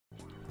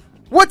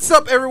What's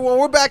up, everyone?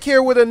 We're back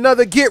here with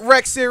another Get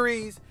Rekt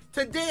series.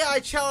 Today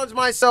I challenged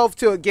myself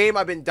to a game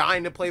I've been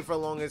dying to play for the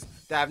longest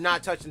that I've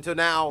not touched until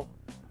now.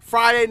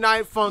 Friday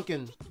Night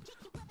Funkin'.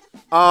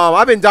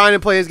 I've been dying to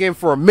play this game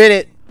for a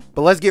minute,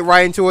 but let's get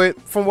right into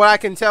it. From what I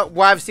can tell,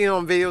 what I've seen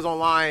on videos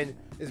online,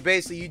 is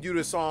basically you do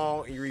the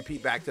song and you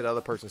repeat back to the other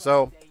person.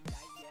 So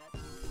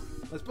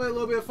let's play a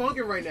little bit of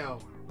Funkin' right now.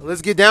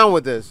 Let's get down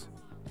with this.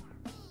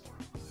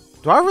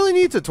 Do I really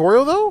need a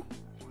tutorial though?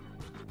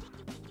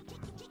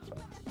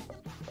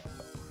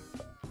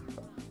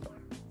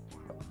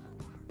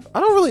 I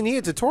don't really need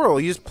a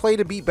tutorial. You just play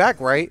the beat back,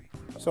 right?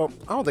 So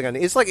I don't think I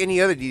need. It's like any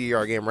other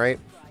DDR game, right?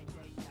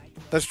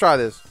 Let's try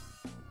this.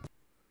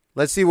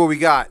 Let's see what we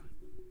got.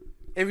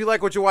 If you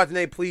like what you're watching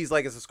today, please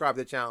like and subscribe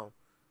to the channel.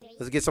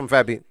 Let's get some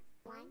fat beat.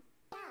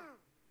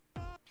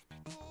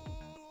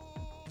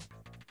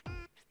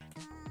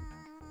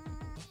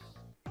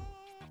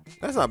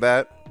 That's not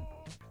bad.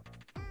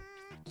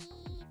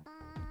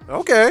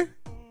 Okay.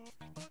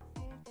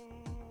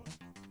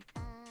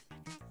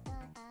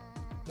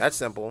 That's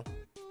simple.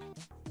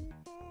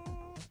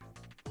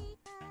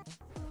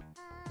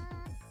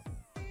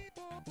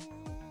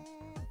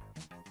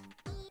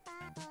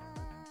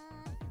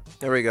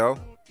 There we go.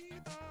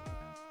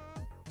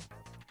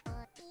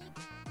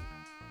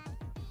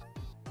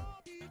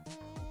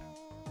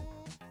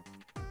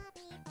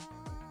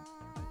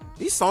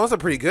 These songs are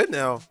pretty good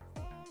now.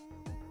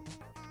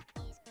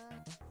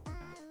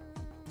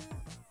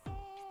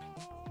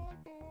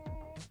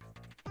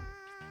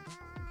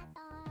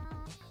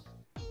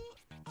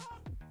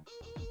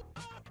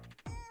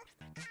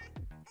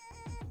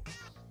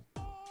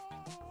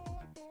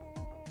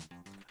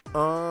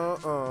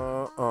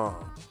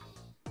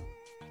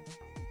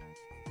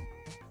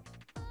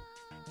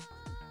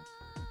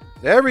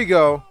 There we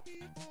go.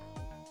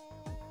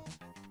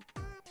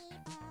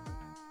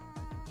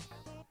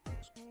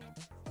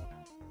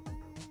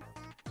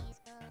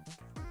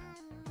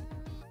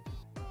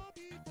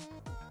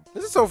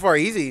 This is so far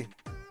easy.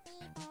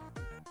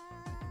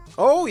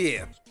 Oh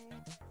yeah.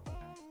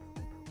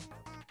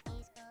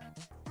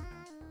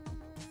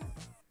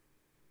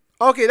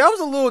 Okay, that was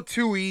a little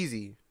too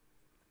easy,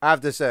 I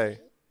have to say.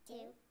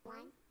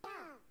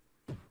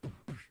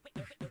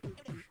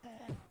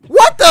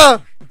 What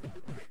the?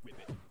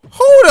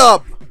 Hold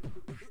up!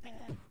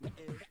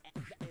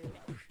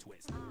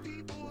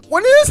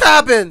 When did this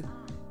happen?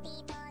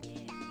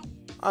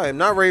 I am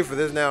not ready for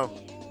this now.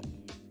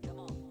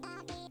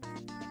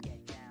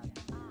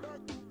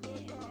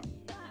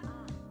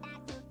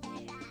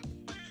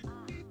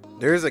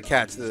 There is a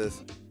catch to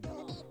this.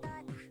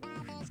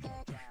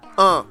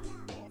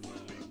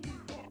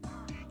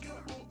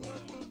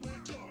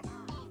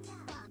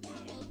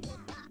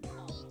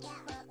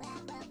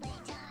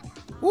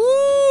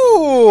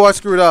 Ooh, I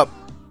screwed up.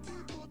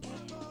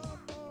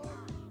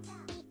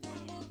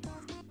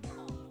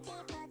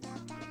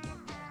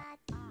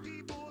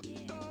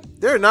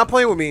 They're not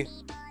playing with me.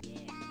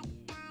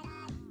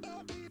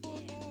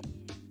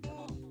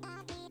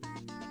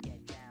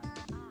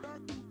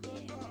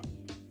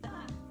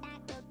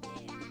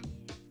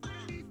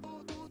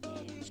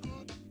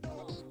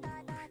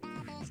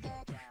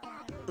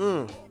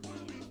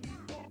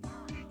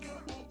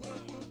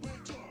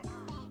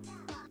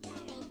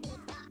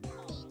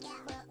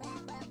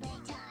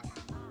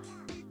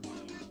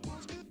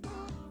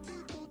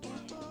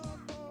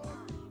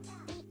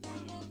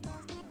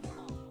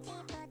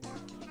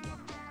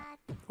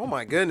 Oh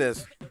my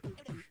goodness.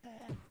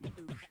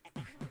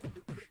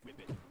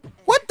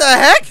 What the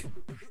heck?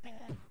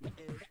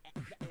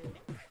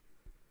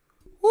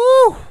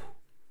 Woo!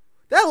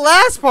 That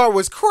last part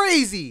was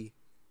crazy.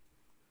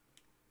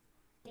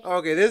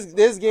 Okay,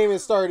 this game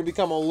is starting to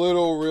become a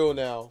little real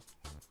now.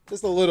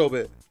 Just a little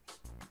bit.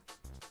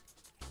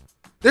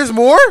 There's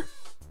more?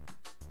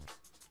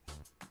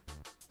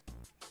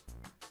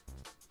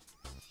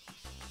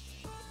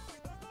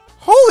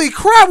 Holy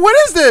crap, what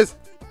is this?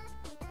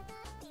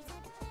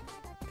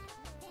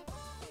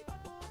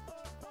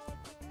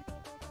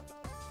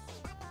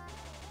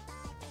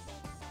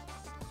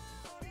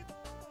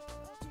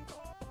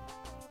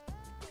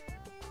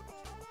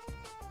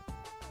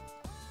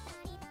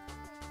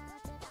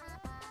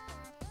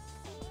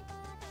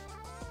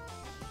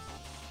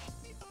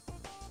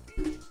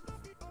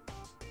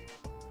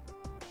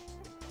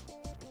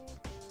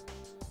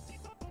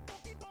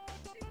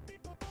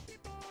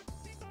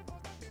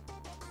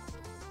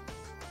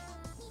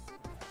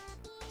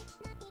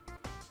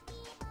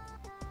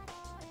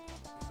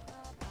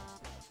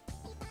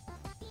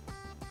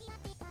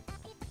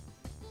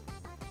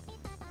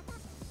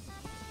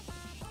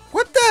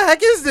 What the heck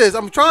is this?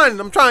 I'm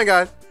trying,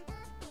 guys.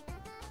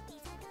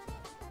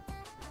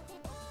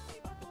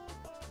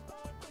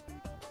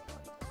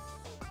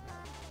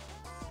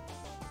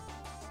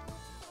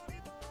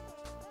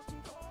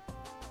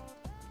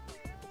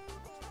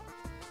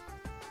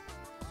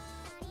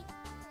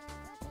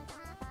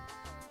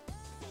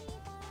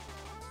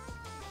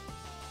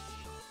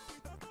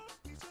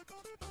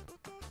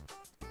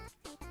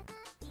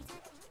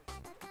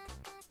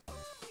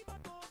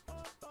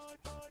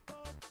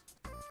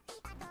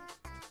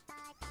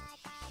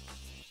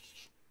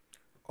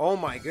 Oh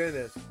my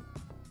goodness.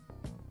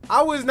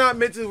 I was not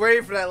mentally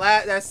ready for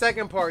that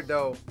second part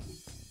though.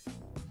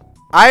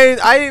 I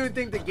didn't even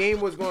think the game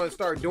was going to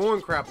start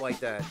doing crap like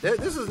that.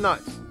 This is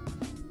nuts.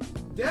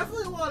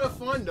 Definitely a lot of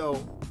fun though.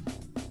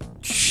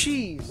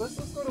 Jeez. Let's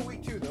go to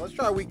week 2 though. Let's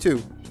try week 2.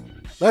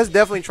 Let's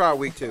definitely try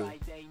week 2.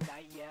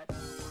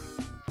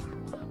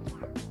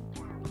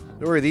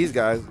 Who are these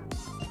guys?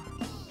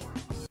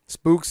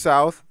 Spook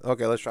South.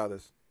 Okay, let's try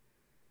this.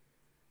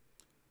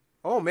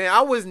 Oh man, I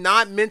was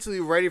not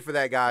mentally ready for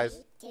that, guys.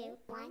 3, 2,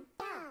 1,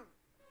 go.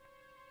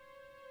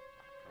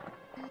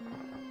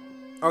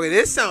 Okay,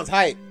 this sounds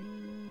hype.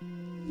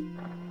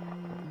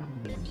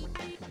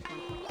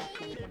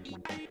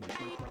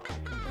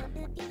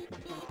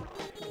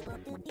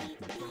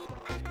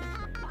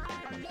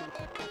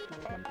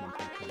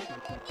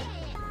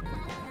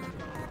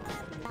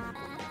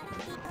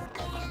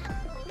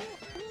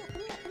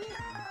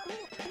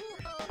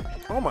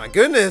 Oh my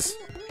goodness.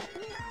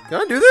 Can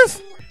I do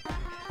this?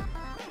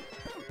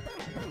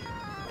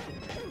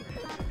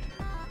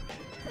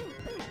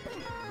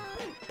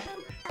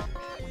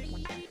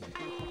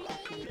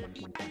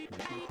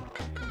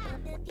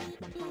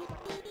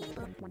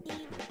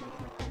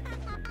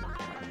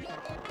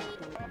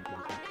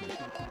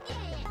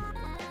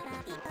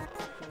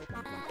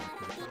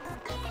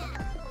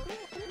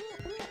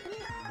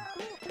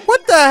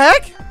 What the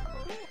heck?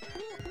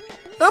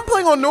 I'm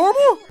playing on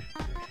normal?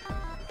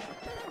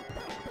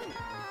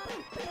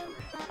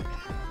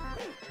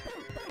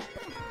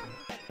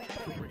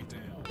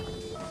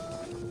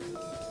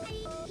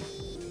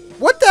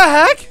 What the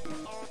heck?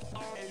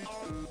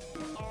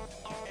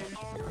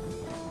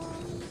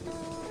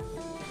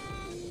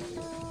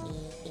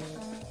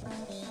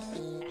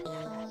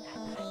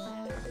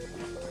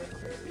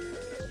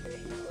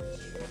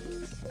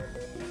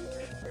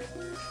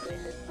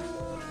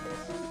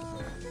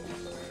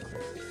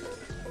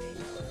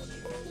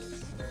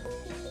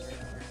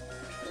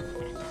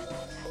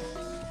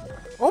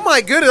 Oh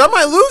my goodness, I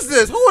might lose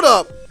this. Hold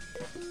up.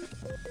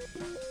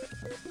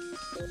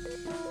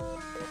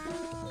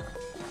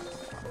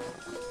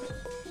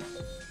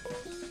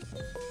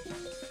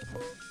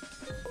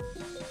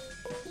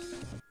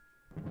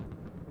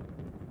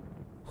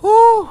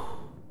 Whew.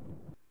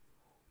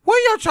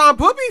 What y'all trying to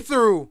put me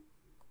through?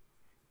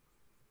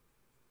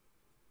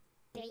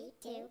 3,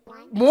 2,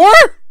 1.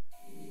 More?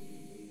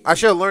 I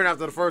should have learned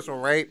after the first one,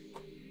 right?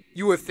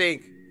 You would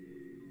think.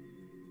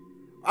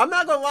 I'm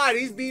not gonna lie,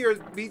 these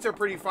beats are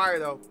pretty fire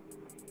though.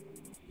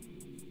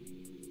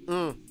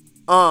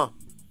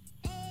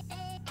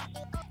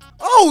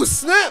 Oh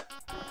snap!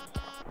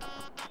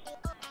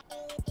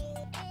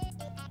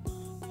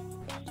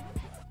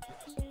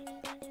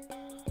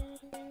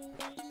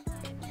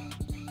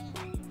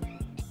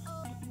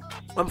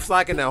 I'm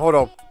slacking now. Hold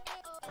on.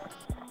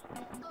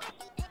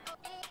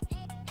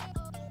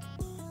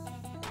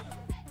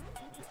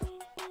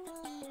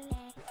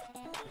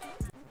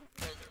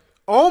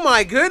 Oh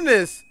my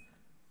goodness!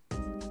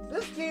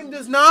 This game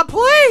does not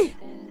play!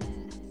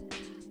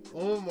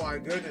 Oh my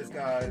goodness,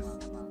 guys.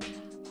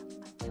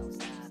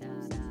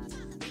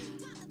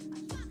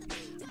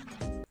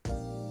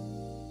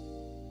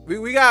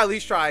 We gotta at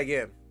least try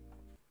again.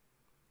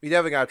 We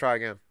definitely gotta try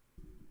again.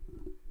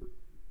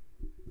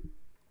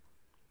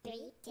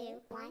 3, 2,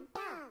 1,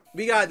 go.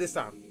 We got it this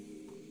time.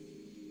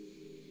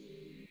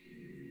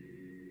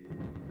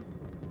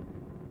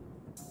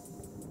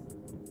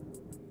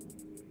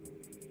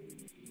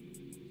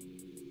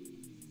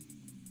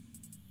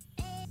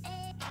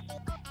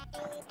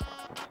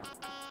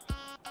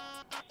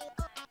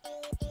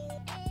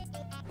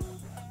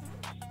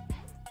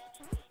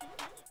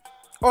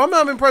 Oh, I'm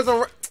not even pressing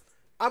on.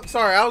 I'm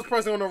sorry, I was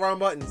pressing on the wrong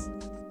buttons.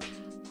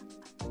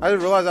 I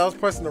didn't realize I was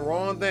pressing the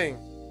wrong thing.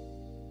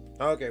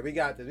 Okay, we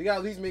got this. We got to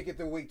at least make it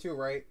through week 2,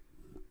 right?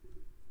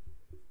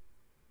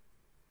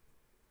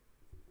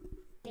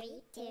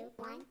 3, 2,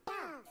 1, go.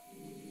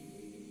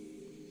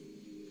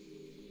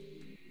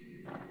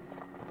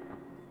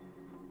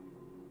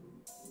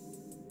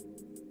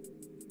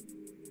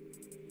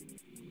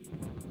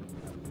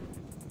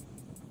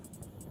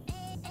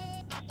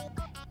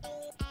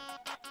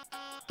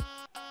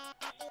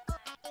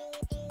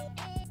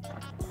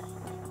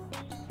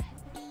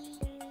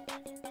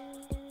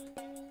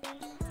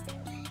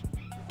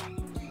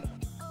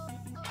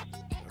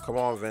 Come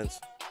on, Vince.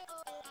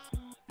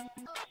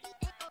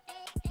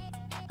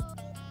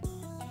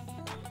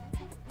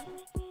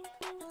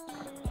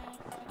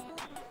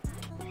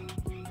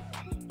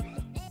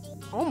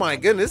 Oh my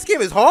goodness, this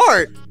game is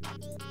hard.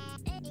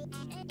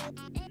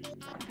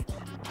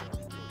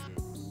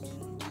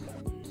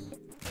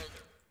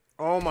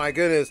 Oh my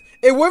goodness.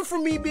 It went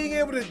from me being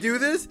able to do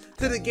this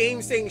to the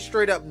game saying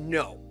straight up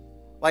no.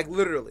 Like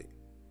literally.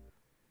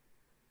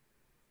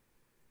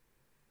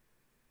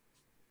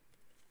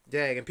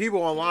 Dang, and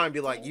people online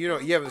be like, you know,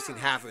 you haven't seen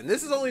half of it. And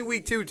this is only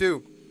week 2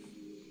 too.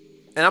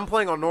 And I'm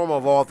playing on normal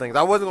of all things.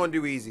 I wasn't going to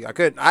do easy.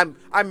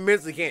 I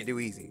mentally can't do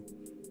easy.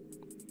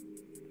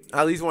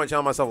 I at least want to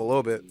challenge myself a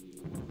little bit.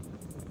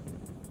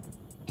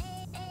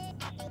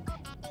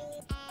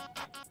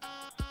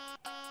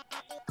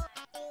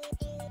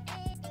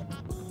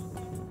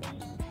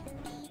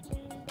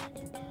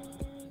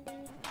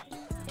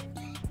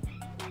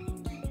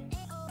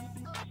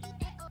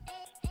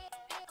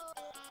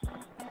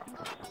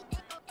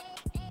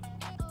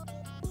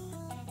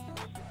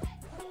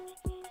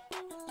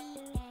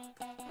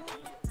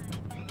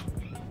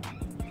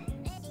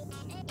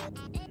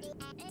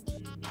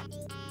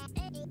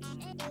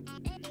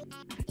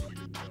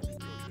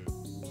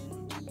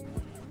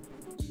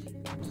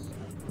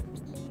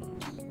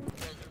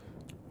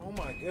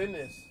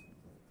 goodness.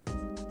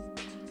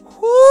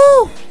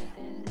 Whoo!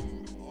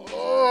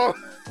 Oh,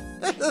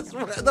 that's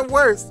the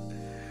worst.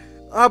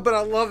 But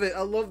I love it.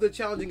 I love the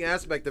challenging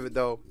aspect of it,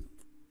 though.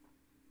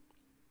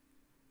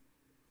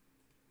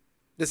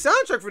 The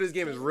soundtrack for this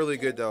game is really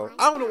good, though.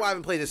 I don't know why I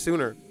haven't played this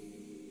sooner.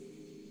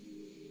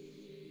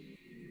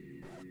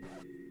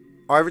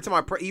 Or every time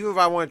I press, even if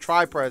I want to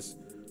try press,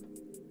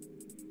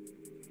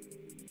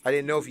 I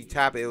didn't know if you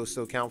tap it, it will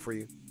still count for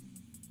you.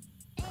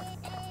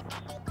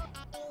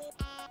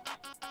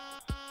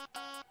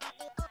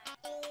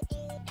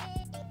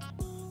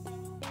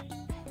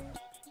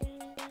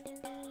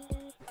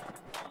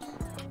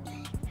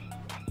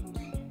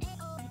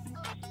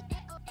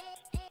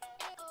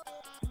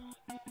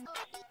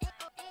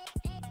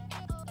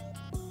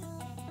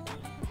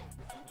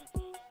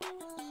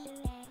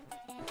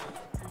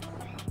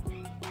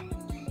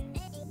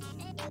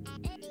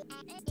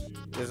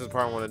 This is the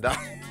part I want to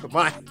die.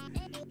 Bye.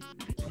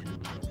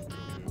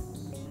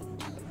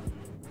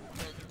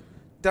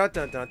 Dun,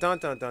 dun, dun, dun,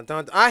 dun, dun,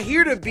 dun. I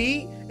hear the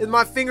beat, and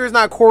my finger's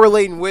not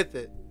correlating with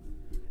it.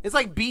 It's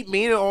like Beat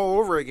Mania all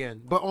over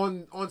again, but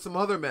on some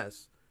other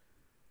mess.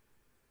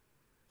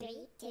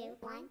 3, 2,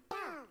 1, go.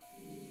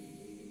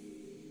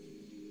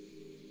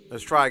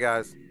 Let's try,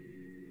 guys.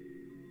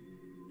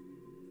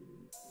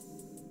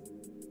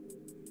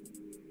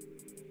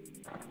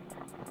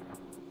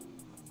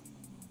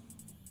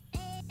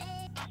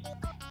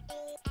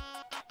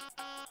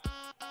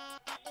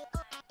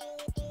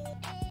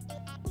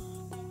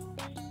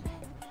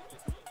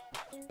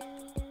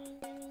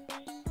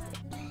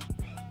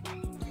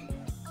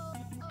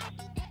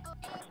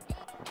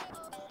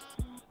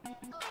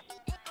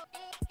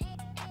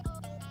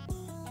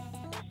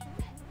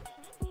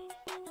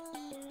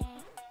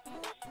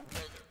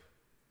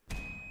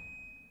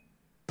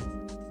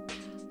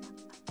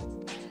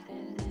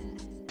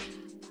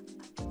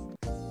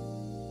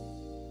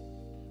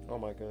 Oh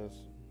my goodness.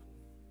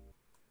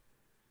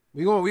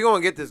 We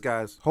gonna get this,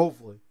 guys.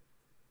 Hopefully.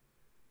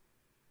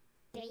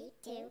 3,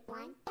 2,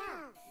 1, go.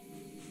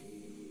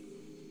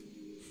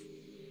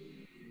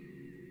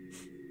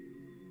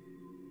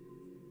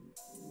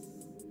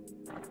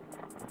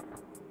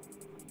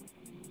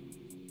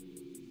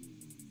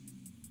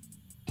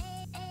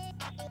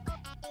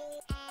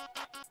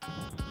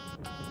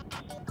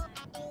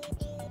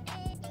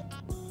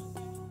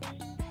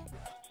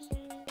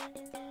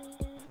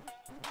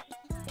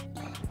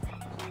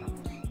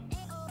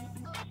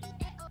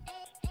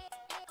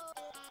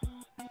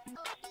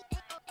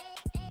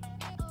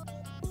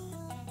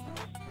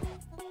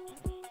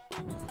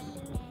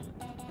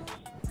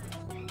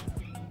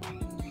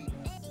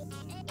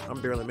 I'm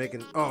barely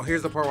making. Oh,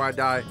 here's the part where I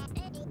die.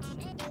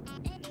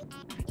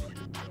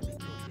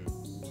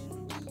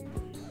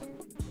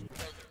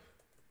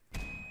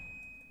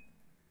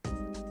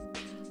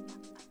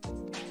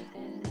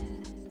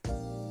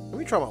 Let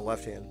me try my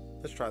left hand.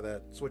 Let's try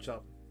that. Switch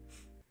up.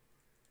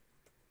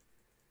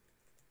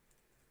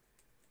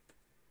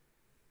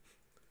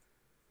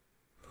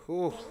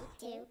 Ooh.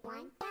 3, 2,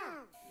 1, go.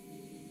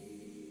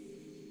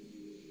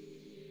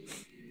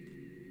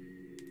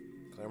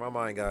 Clear my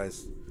mind,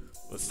 guys.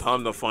 It's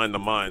time to find the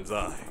mind's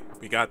eye.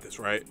 We got this,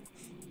 right?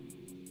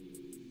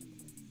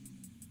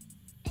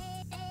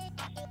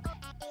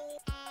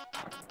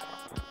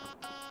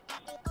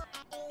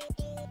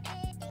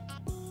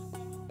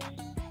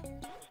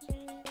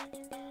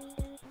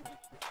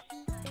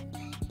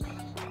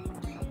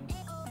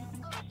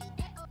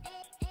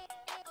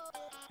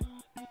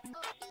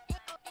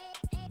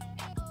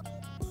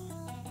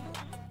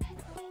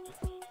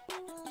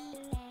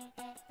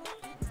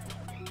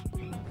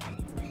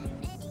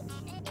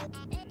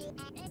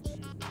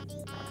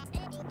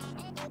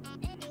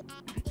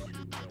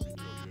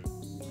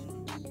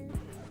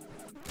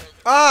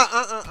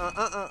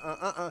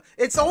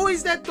 It's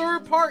always that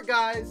third part,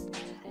 guys.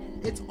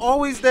 It's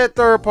always that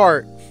third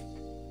part.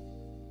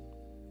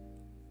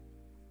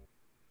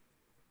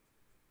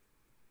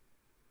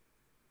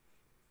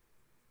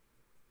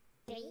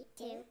 Three,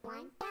 two,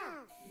 one, go.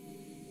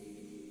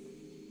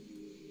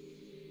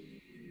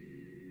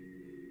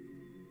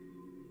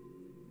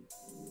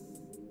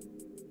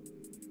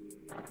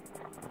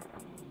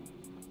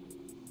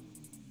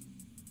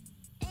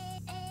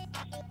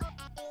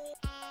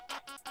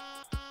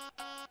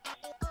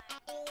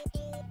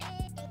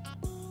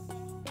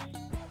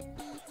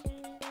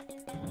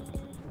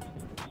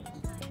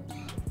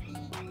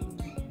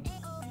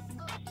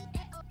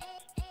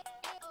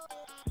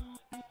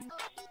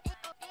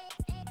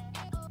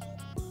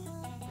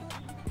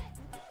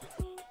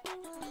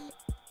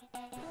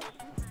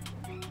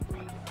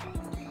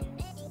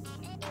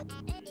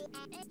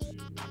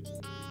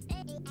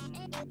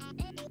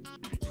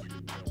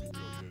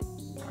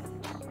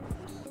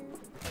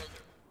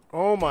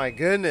 Oh my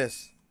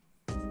goodness.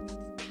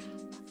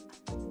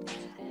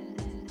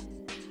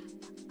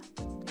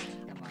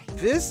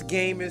 This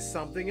game is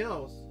something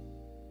else.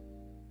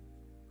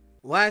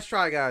 Last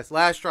try, guys.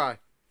 Last try.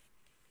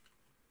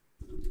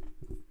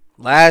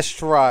 Last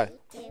try.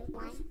 Three, two,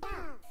 one, go.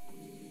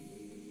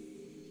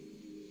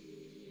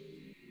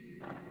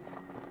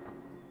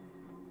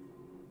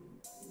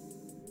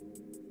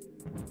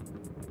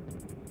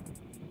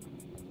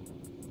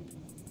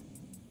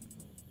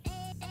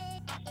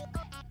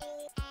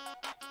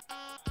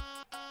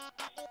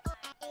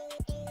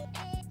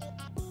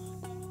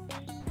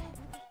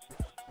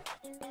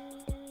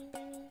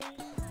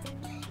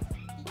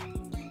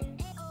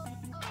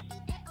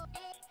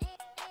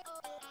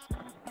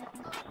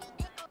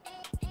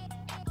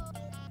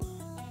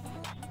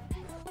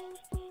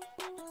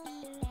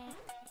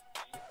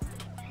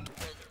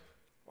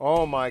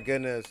 Oh my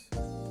goodness.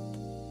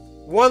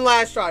 One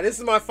last try. This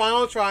is my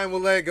final try and we'll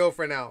let it go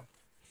for now.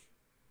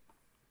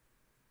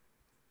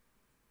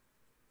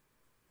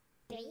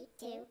 3,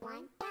 2,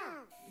 1, go.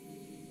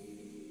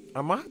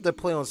 I might have to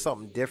play on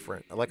something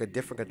different, like a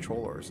different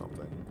controller or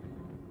something.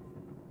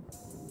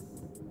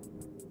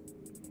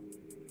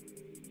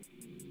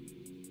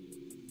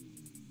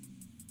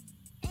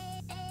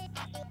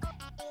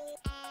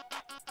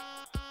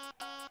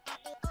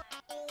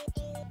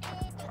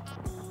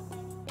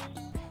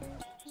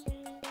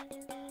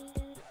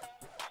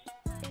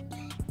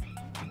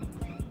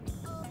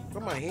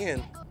 Where's my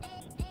hand?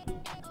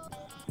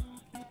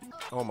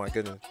 Oh my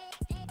goodness.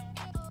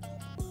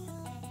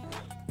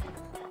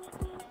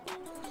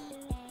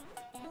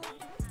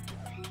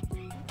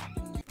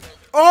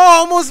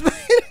 Oh, almost made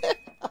it.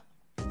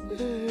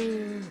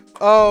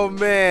 Oh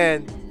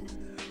man.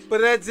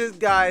 But that's it,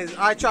 guys.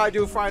 I tried to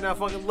do Friday Night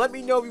Funkin'. Let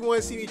me know if you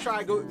want to see me try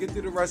to go get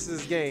through the rest of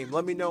this game.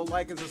 Let me know,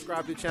 like and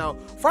subscribe to the channel.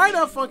 Friday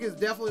Night Funkin' is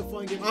definitely a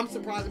fun game. I'm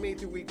surprised I made it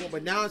through week 1,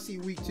 but now I see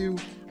week 2.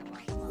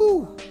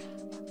 Whew.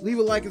 Leave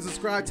a like and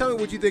subscribe. Tell me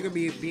what you think of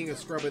me being a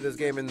scrub at this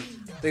game and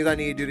things I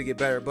need to do to get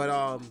better.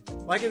 But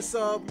like and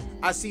sub.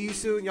 I'll see you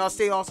soon. Y'all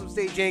stay awesome,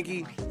 stay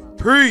janky.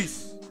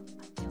 Peace.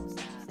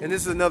 And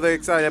this is another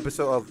exciting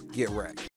episode of Get Rekt.